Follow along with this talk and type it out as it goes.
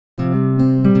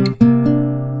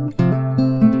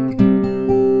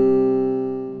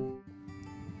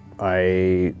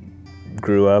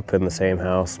grew up in the same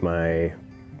house my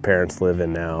parents live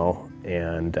in now,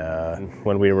 and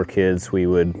when we were kids we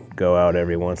would go out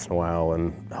every once in a while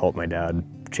and help my dad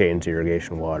change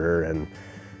irrigation water, and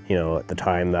you know, at the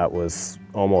time that was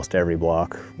almost every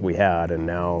block we had, and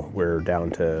now we're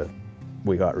down to,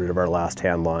 we got rid of our last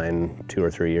hand line 2 or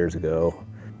 3 years ago.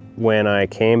 When I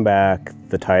came back,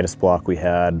 the tightest block we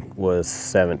had was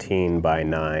 17 by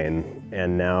 9,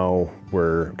 and now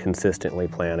we're consistently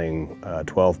planting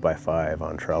 12 by 5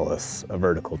 on trellis, a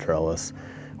vertical trellis.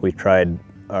 We tried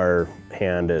our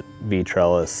hand at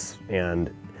V-trellis,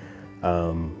 and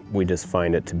we just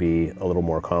find it to be a little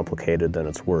more complicated than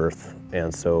it's worth,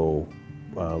 and so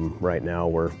right now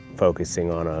we're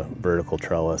focusing on a vertical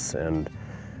trellis and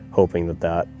hoping that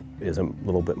that is a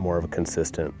little bit more of a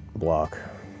consistent block.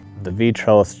 The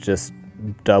V-trellis just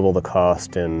double the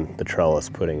cost in the trellis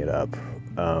putting it up.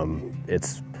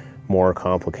 It's more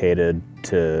complicated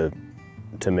to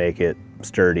make it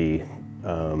sturdy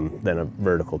than a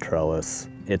vertical trellis.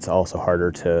 It's also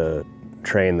harder to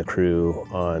train the crew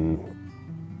on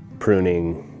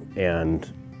pruning,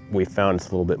 and we found it's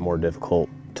a little bit more difficult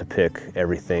to pick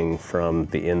everything from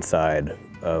the inside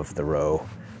of the row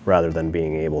rather than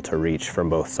being able to reach from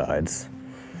both sides.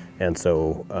 And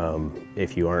so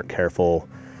if you aren't careful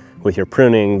with your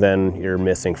pruning, then you're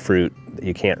missing fruit that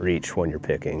you can't reach when you're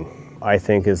picking. I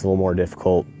think is a little more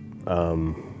difficult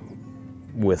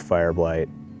with fire blight.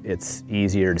 It's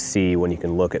easier to see when you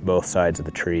can look at both sides of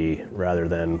the tree rather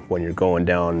than when you're going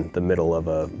down the middle of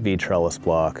a V-trellis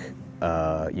block.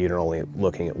 You're only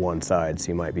looking at one side, so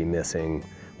you might be missing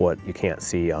what you can't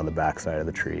see on the back side of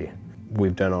the tree.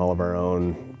 We've done all of our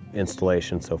own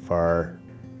installation so far.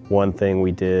 One thing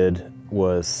we did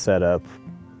was set up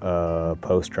a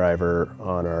post driver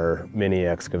on our mini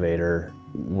excavator.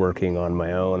 Working on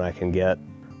my own, I can get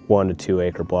 1 to 2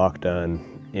 acre block done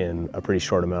in a pretty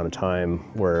short amount of time,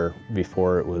 where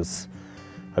before it was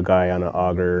a guy on an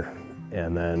auger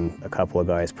and then a couple of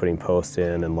guys putting posts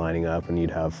in and lining up, and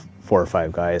you'd have 4 or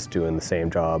 5 guys doing the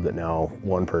same job that now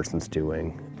one person's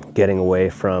doing. Getting away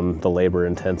from the labor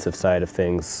intensive side of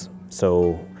things,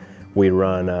 so we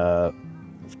run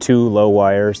 2 low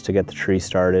wires to get the tree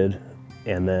started,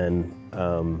 and then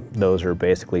those are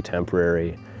basically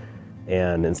temporary,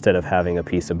 and instead of having a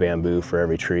piece of bamboo for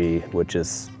every tree, which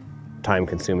is time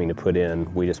consuming to put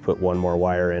in, we just put 1 more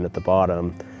wire in at the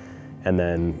bottom, and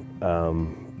then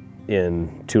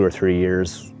in 2 or 3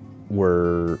 years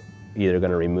we're either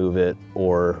going to remove it,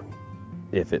 or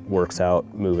if it works out,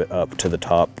 move it up to the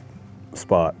top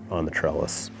spot on the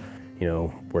trellis. You know,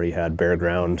 where you had bare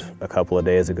ground a couple of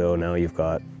days ago, now you've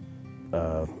got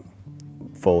a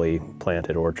fully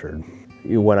planted orchard.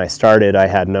 When I started, I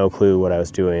had no clue what I was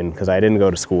doing because I didn't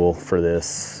go to school for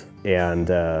this, and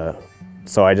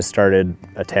so I just started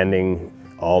attending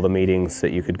all the meetings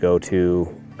that you could go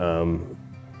to,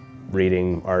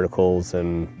 reading articles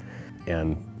and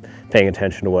paying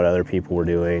attention to what other people were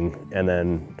doing, and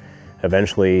then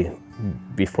eventually,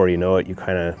 before you know it, you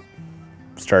kind of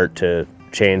start to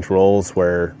change roles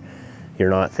where you're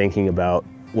not thinking about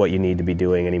what you need to be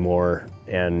doing anymore,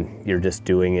 and you're just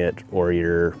doing it, or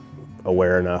you're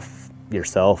aware enough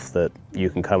yourself that you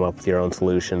can come up with your own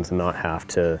solutions and not have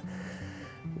to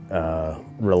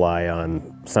rely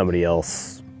on somebody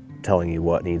else telling you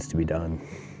what needs to be done.